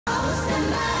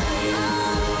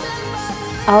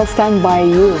I'll stand by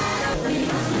you.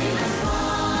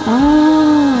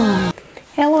 Ah.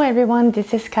 Hello everyone,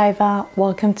 this is KAHEVA.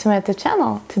 Welcome to my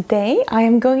channel. Today I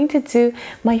am going to do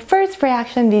my first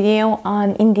reaction video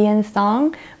on Indian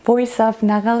song Voice of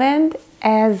Nagaland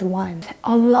as one.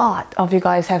 A lot of you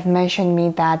guys have mentioned me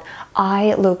that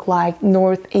I look like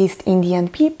Northeast Indian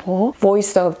people.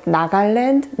 Voice of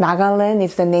Nagaland. Nagaland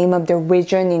is the name of the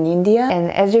region in India.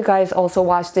 And as you guys also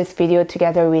watch this video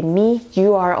together with me,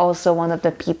 you are also one of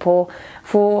the people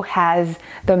who has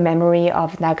the memory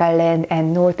of Nagaland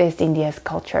and Northeast India's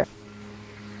culture.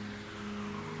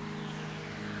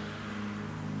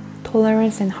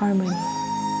 Tolerance and harmony.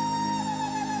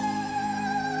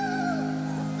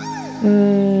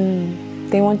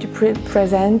 They want to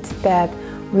present that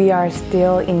we are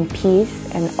still in peace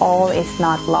and all is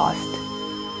not lost.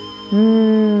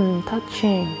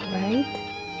 Touching, right?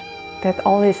 That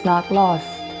all is not lost,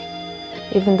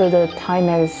 even though the time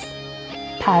has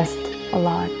passed a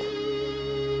lot.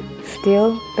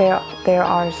 Still, there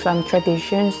are some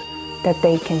traditions that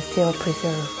they can still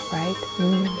preserve, right?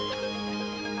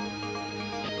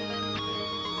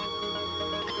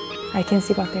 I can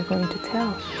see what they're going to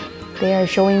tell. They are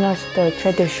showing us the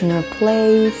traditional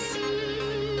plays,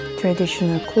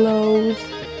 traditional clothes.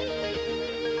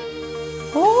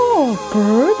 Oh,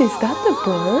 bird? Is that the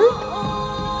bird?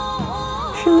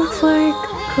 She looks like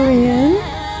Korean.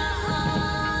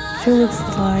 She looks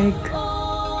like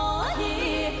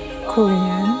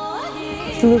Korean.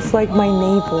 She looks like my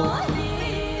neighbor.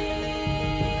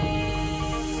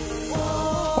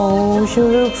 Oh,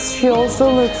 she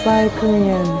also looks like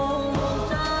Korean.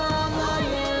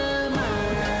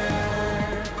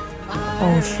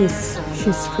 Oh, she's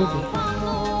pretty.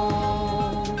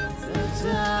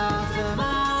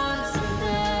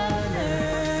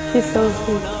 She's so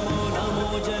sweet.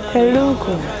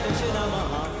 Telugu.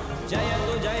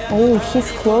 Oh, his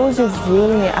clothes is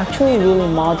actually really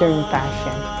modern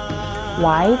fashion.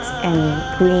 White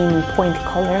and green point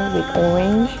color with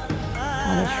orange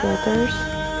on his shoulders.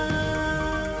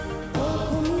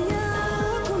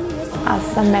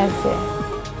 Asamese.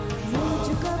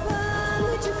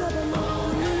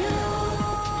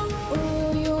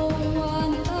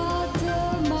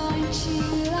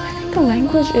 The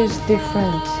language is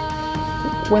different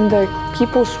when the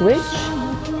people switch.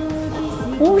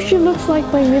 Oh, she looks like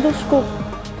my middle school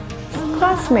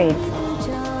classmate.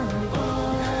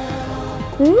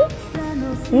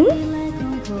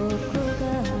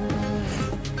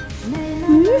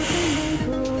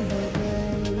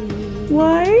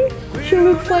 Why? She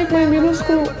looks like my middle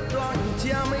school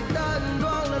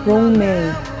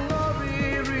roommate.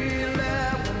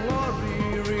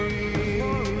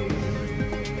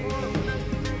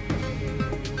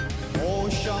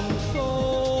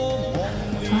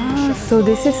 So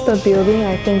this is the building.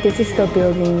 I think this is the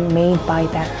building made by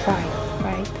that tribe,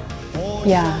 right?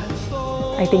 Yeah.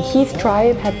 I think his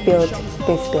tribe had built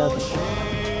this building.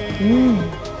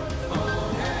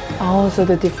 Oh, so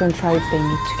the different tribes, they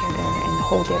meet together and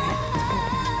hold their hands together.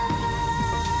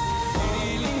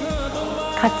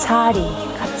 Kachari.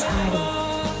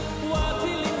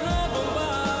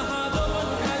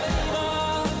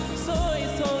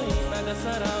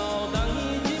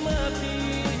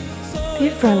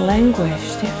 Different language.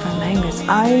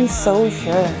 I'm so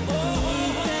sure.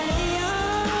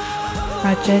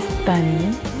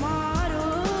 Rajasthani.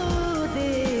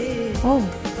 Oh,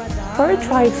 her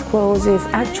tribe's clothes is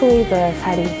actually the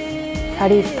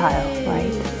Saree style,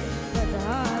 right?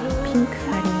 Pink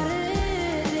Saree.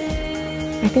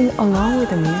 I think along with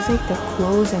the music, the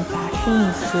clothes and fashion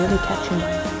is really catching my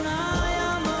eye.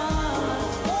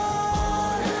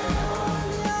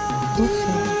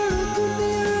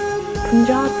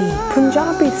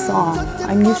 Punjabi song.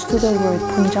 I'm used to the word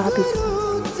Punjabi song.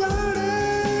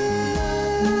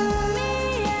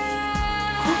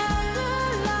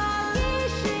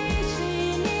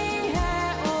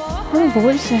 Her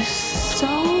voice is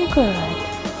so good.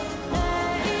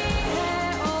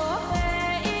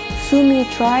 Sumi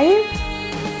tribe.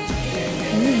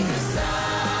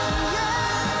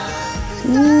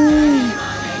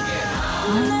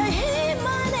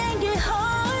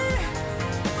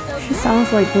 She sounds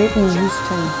like Whitney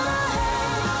Houston,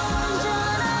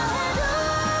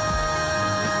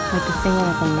 like the singer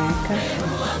of America.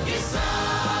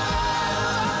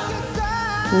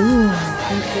 Ooh,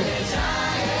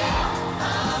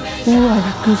 I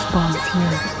got goosebumps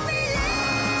here.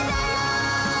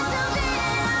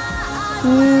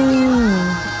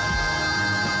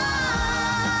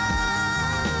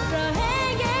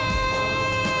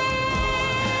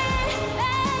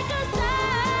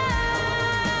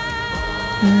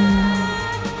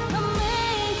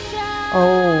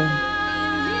 Oh,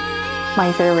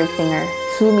 my favorite singer,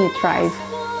 Sumi Tribe.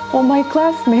 Oh, my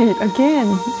classmate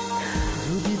again.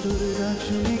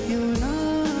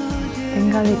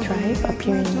 Bengali Tribe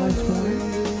appearing once more.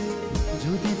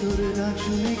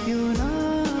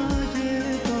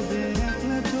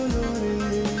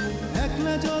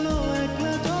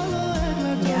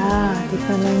 Yeah,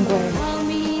 different language.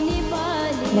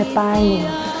 Nepali.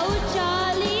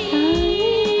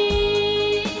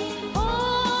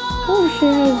 Oh, she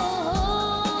has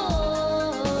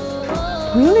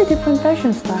really different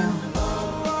fashion style.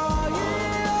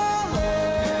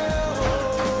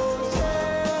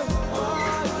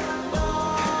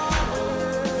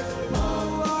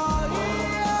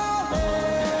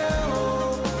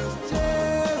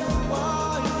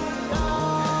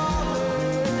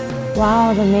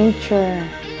 Wow, the nature.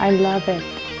 I love it.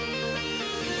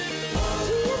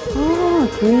 Oh,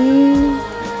 green.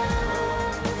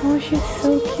 Oh, she's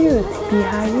so cute.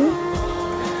 Bihari.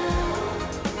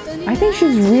 I think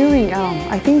she's really young.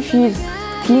 I think she's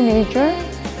teenager.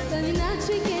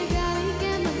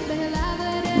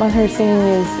 But her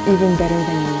singing is even better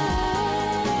than me.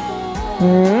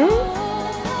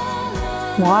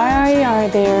 Why are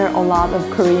there a lot of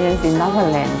Koreans in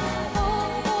Nagaland?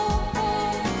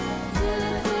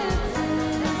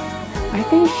 I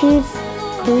think she's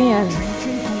Korean.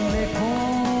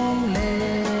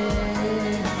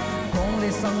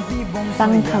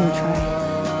 Sangtam tribe.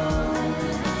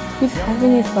 He's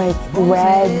having his like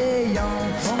red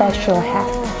special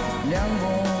hat.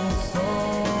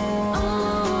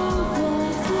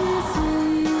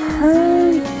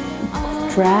 Her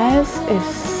dress is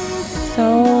so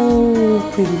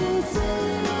pretty.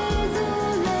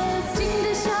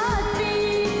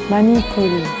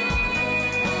 Manipuri.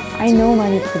 I know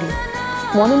Manipuri.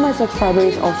 One of my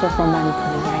subscribers is also from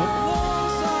Manipuri, right?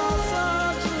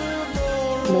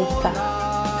 Lota.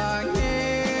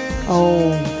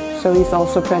 Oh, so he's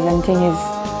also presenting his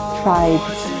tribe's,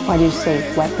 what do you say,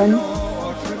 weapon?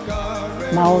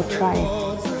 Mao tribe.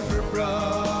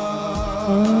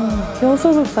 He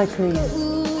also looks like Korean.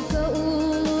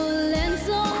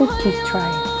 Cookie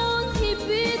tribe.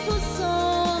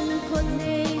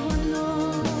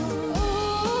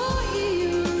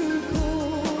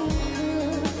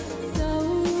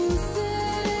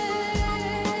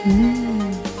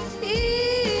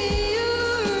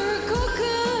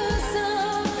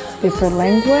 Different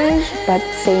language, but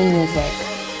same music.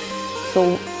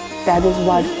 So that is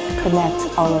what connects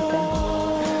all of them.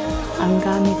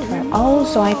 Angami tribe. Oh,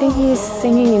 so I think he's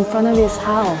singing in front of his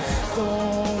house.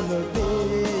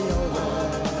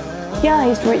 Yeah,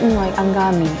 it's written like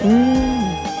Angami.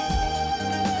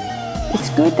 It's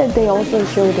good that they also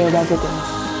show their residence.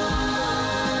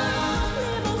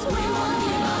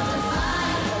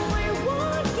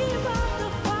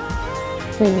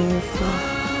 Really interesting.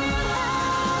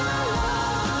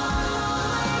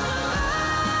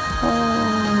 Oh,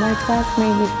 my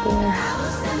classmate is there.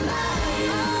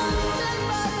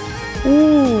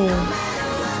 Ooh.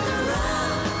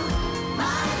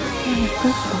 Oh,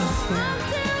 this one's here.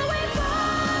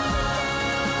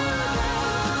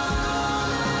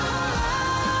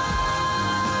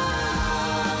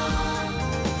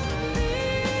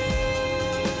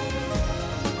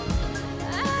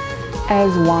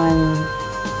 As one.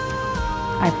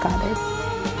 I've got it.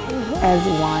 As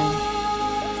one.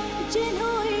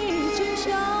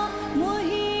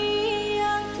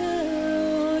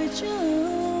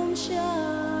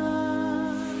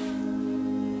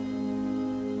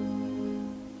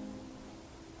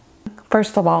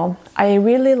 First of all, I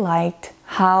really liked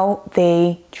how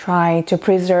they try to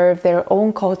preserve their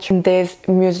own culture in this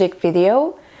music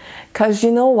video. Because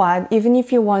you know what, even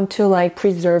if you want to like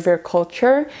preserve your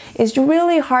culture, it's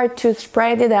really hard to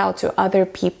spread it out to other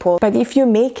people. But if you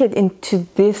make it into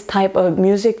this type of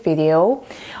music video,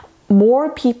 more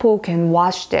people can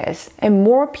watch this and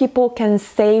more people can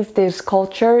save this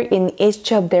culture in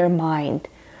each of their mind.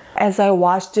 As I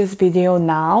watch this video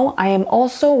now, I am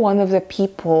also one of the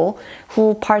people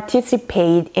who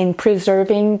participate in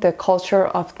preserving the culture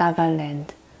of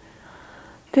Nagaland.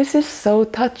 This is so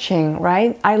touching,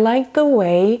 right? I like the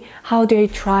way how they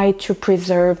try to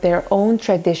preserve their own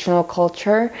traditional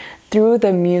culture through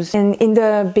the music. And in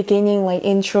the beginning, like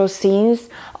intro scenes,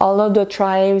 all of the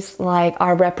tribes like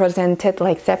are represented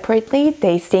like separately.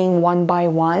 They sing one by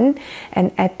one.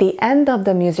 And at the end of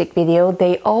the music video,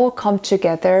 they all come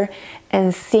together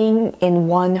and sing in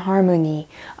one harmony.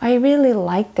 I really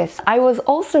like this. I was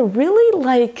also really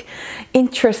like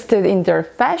interested in their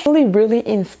fashion, really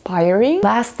inspiring.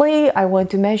 Lastly, I want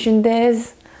to mention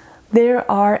this. There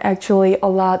are actually a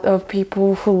lot of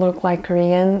people who look like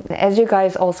Korean. As you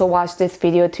guys also watch this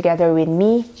video together with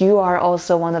me, you are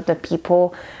also one of the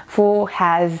people who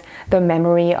has the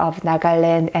memory of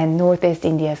Nagaland and Northeast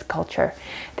India's culture.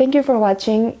 Thank you for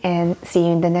watching and see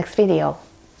you in the next video.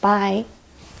 Bye!